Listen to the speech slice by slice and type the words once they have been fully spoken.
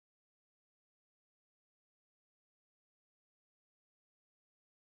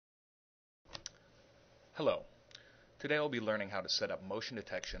Hello. Today I'll be learning how to set up motion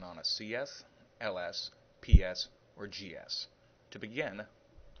detection on a CS, LS, PS, or GS. To begin,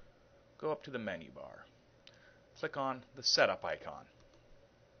 go up to the menu bar. Click on the Setup icon.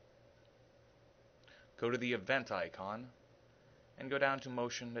 Go to the Event icon and go down to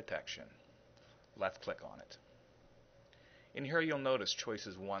Motion Detection. Left click on it. In here you'll notice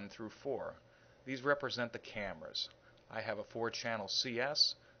choices 1 through 4. These represent the cameras. I have a 4-channel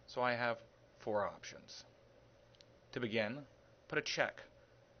CS, so I have 4 options. To begin, put a check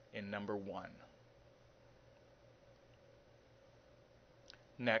in number 1.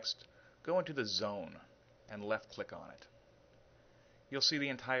 Next, go into the zone and left click on it. You'll see the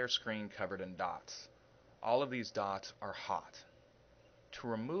entire screen covered in dots. All of these dots are hot. To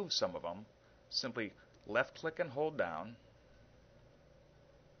remove some of them, simply left click and hold down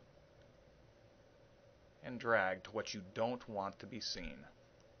and drag to what you don't want to be seen.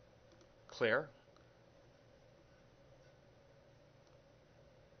 Clear.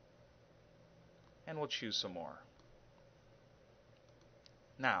 And we'll choose some more.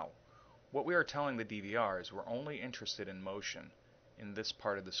 Now, what we are telling the DVR is we're only interested in motion in this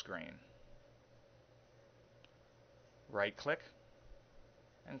part of the screen. Right click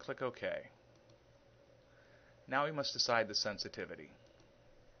and click OK. Now we must decide the sensitivity.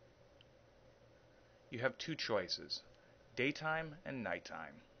 You have 2 choices, daytime and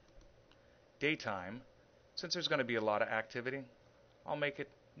nighttime. Daytime, since there's going to be a lot of activity, I'll make it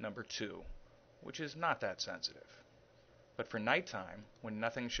number 2, which is not that sensitive. But for nighttime, when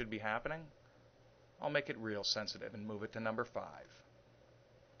nothing should be happening, I'll make it real sensitive and move it to number 5.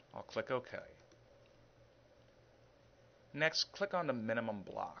 I'll click OK. Next, click on the minimum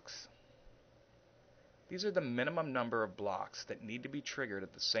blocks. These are the minimum number of blocks that need to be triggered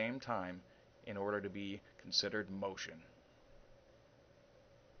at the same time in order to be considered motion.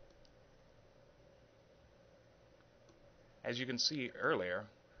 As you can see earlier,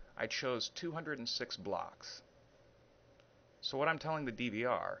 I chose 206 blocks. So what I'm telling the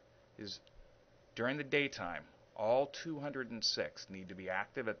DVR is during the daytime, all 206 need to be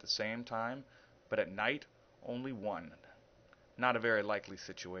active at the same time, but at night, only 1. Not a very likely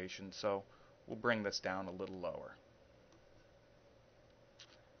situation, so we'll bring this down a little lower.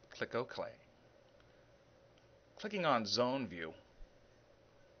 Click OK. Clicking on Zone View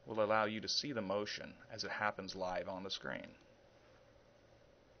will allow you to see the motion as it happens live on the screen.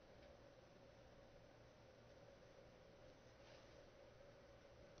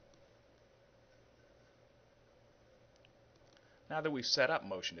 Now that we've set up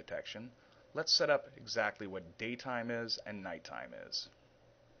motion detection, let's set up exactly what daytime is and nighttime is.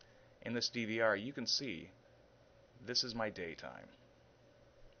 In this DVR, you can see this is my daytime.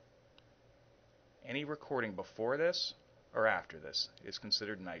 Any recording before this or after this is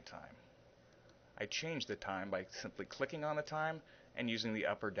considered nighttime. I change the time by simply clicking on the time and using the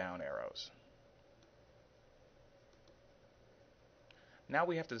up or down arrows. Now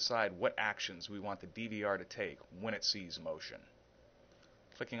we have to decide what actions we want the DVR to take when it sees motion.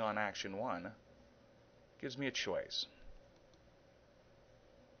 Clicking on Action 1 gives me a choice.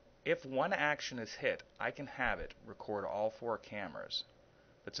 If one action is hit, I can have it record all 4 cameras.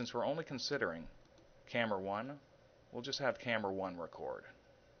 But since we're only considering camera 1, we'll just have camera 1 record.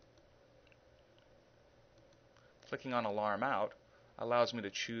 Clicking on Alarm Out allows me to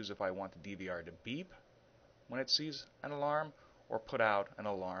choose if I want the DVR to beep when it sees an alarm or put out an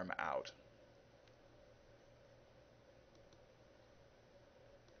alarm out.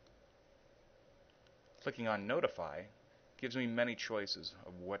 Clicking on Notify gives me many choices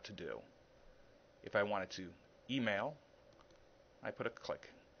of what to do. If I wanted to email, I put a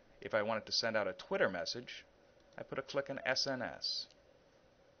click. If I wanted to send out a Twitter message, I put a click in SNS.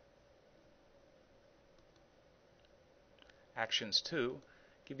 Actions 2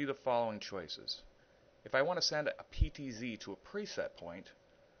 give you the following choices. If I want to send a PTZ to a preset point,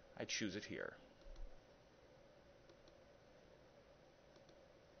 I choose it here.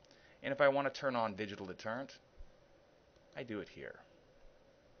 And if I want to turn on digital deterrent, I do it here.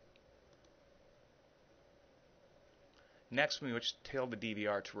 Next, we wish to tell the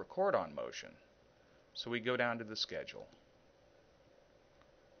DVR to record on motion. So we go down to the schedule.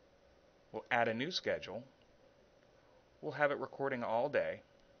 We'll add a new schedule. We'll have it recording all day,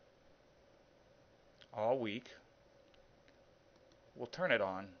 all week. We'll turn it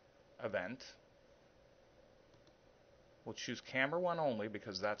on event. We'll choose camera 1 only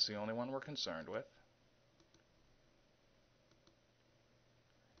because that's the only one we're concerned with.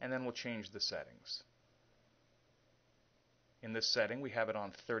 And then we'll change the settings. In this setting, we have it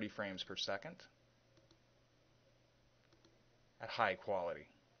on 30 frames per second at high quality.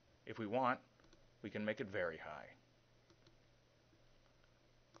 If we want, we can make it very high.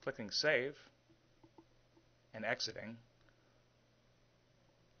 Clicking Save and exiting,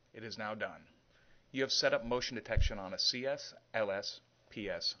 it is now done. You have set up motion detection on a CS, LS,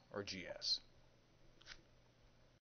 PS, or GS.